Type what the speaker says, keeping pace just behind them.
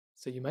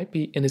So you might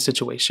be in a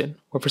situation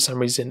where for some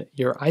reason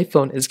your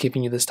iPhone is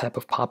giving you this type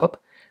of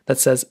pop-up that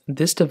says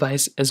this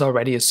device is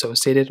already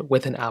associated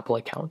with an Apple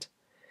account.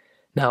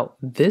 Now,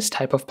 this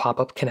type of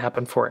pop-up can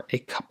happen for a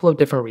couple of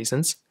different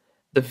reasons.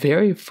 The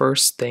very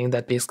first thing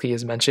that basically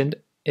is mentioned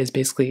is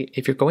basically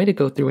if you're going to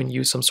go through and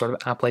use some sort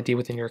of Apple ID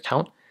within your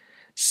account,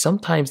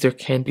 sometimes there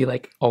can be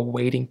like a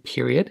waiting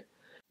period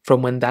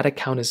from when that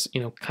account is,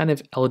 kind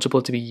of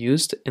eligible to be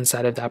used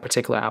inside of that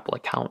particular Apple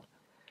account.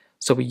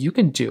 So what you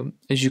can do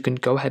is you can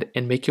go ahead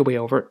and make your way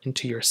over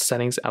into your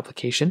settings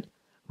application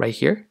right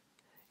here.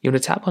 You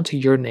want to tap onto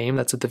your name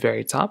that's at the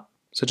very top.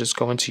 So just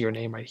go into your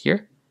name right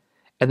here.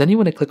 And then you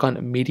want to click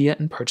on media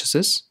and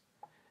purchases.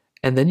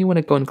 And then you want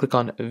to go and click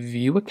on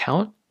view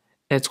account.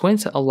 And it's going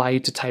to allow you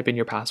to type in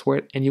your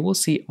password and you will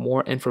see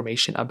more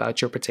information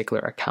about your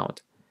particular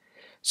account.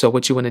 So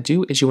what you want to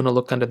do is you want to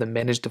look under the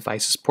manage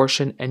devices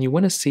portion and you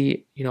want to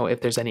see,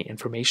 if there's any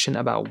information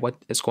about what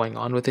is going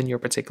on within your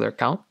particular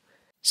account.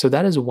 So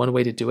that is one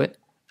way to do it.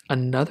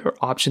 Another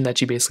option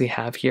that you basically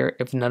have here,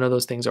 if none of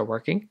those things are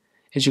working,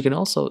 is you can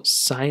also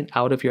sign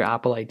out of your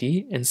Apple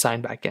ID and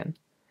sign back in.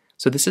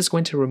 So this is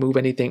going to remove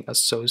anything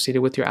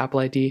associated with your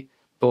Apple ID,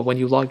 but when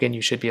you log in, you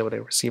should be able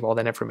to receive all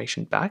that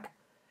information back.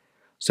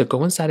 So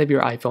go inside of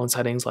your iPhone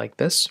settings like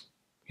this,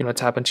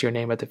 tap into your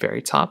name at the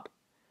very top,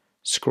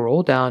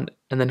 scroll down,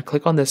 and then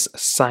click on this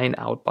sign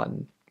out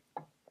button.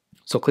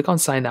 So click on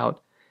sign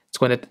out. It's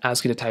going to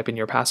ask you to type in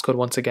your passcode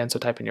once again, so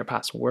type in your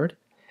password.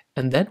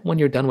 And then when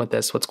you're done with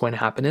this, what's going to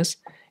happen is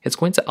it's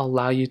going to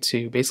allow you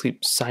to basically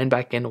sign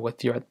back in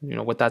with your,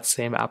 with that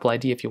same Apple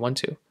ID if you want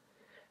to.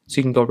 So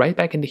you can go right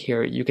back into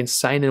here, you can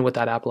sign in with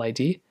that Apple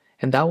ID,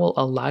 and that will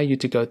allow you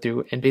to go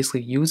through and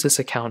basically use this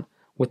account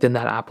within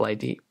that Apple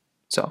ID.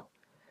 So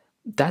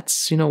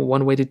that's,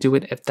 one way to do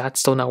it. If that's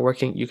still not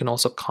working, you can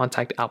also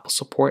contact Apple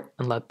support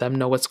and let them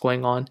know what's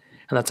going on.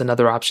 And that's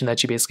another option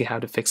that you basically have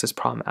to fix this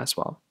problem as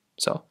well.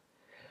 So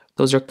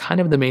those are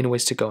kind of the main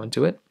ways to go and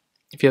do it.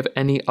 If you have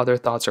any other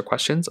thoughts or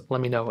questions,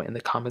 let me know in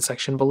the comment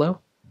section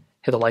below.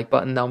 Hit the like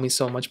button, that would mean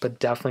so much, but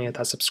definitely hit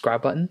that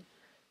subscribe button.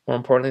 More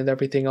importantly than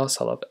everything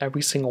else, I love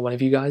every single one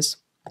of you guys.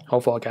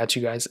 Hopefully I'll catch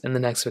you guys in the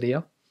next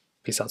video.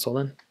 Peace out, till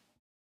then.